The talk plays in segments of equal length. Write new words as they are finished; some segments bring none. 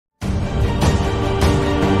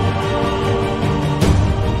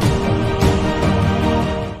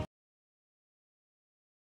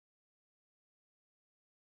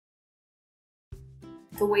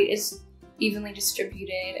the weight is evenly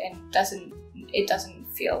distributed and it doesn't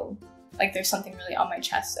feel like there's something really on my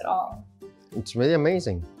chest at all. It's really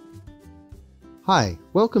amazing. Hi,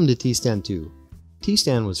 welcome to Tstand 2.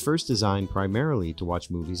 Tstand was first designed primarily to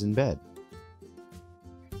watch movies in bed.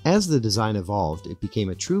 As the design evolved, it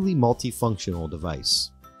became a truly multifunctional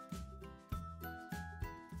device.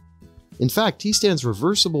 In fact, Tstand's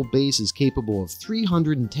reversible base is capable of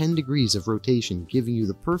 310 degrees of rotation, giving you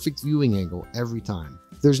the perfect viewing angle every time.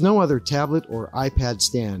 There's no other tablet or iPad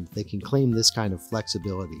stand that can claim this kind of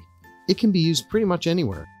flexibility. It can be used pretty much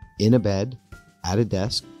anywhere. In a bed, at a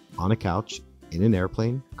desk, on a couch, in an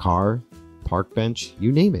airplane, car, park bench,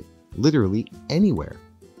 you name it. Literally anywhere.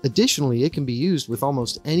 Additionally, it can be used with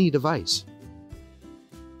almost any device.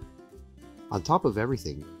 On top of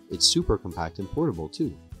everything, it's super compact and portable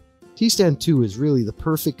too. Tstand 2 is really the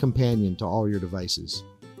perfect companion to all your devices.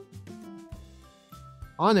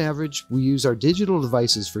 On average, we use our digital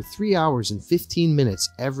devices for 3 hours and 15 minutes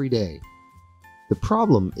every day. The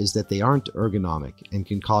problem is that they aren't ergonomic and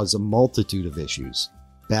can cause a multitude of issues.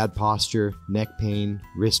 Bad posture, neck pain,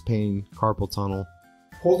 wrist pain, carpal tunnel.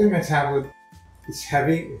 Holding my tablet is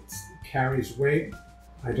heavy, it carries weight.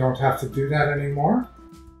 I don't have to do that anymore.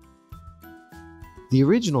 The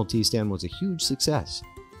original Tstand was a huge success.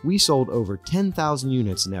 We sold over 10,000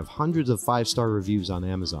 units and have hundreds of 5-star reviews on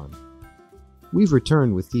Amazon. We've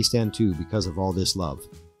returned with Tstand 2 because of all this love.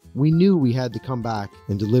 We knew we had to come back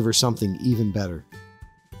and deliver something even better.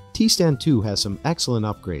 Tstand 2 has some excellent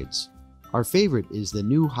upgrades. Our favorite is the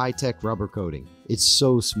new high-tech rubber coating. It's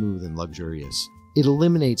so smooth and luxurious. It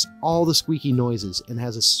eliminates all the squeaky noises and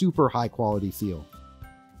has a super high-quality feel.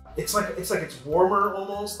 It's like it's warmer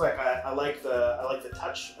almost. Like I like the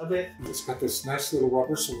touch of it. It's got this nice little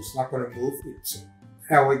rubber, so it's not going to move. It's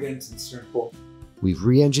elegant and simple. We've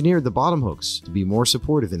re-engineered the bottom hooks to be more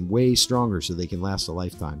supportive and way stronger so they can last a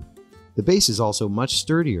lifetime. The base is also much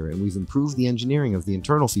sturdier, and we've improved the engineering of the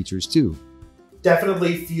internal features too.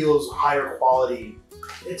 Definitely feels higher quality.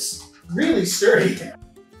 It's really sturdy.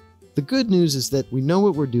 The good news is that we know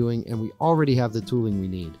what we're doing and we already have the tooling we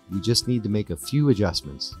need. We just need to make a few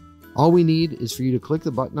adjustments. All we need is for you to click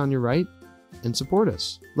the button on your right and support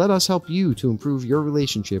us. Let us help you to improve your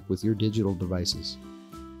relationship with your digital devices.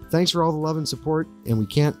 Thanks for all the love and support, and we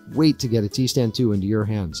can't wait to get a Tstand 2 into your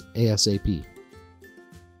hands ASAP.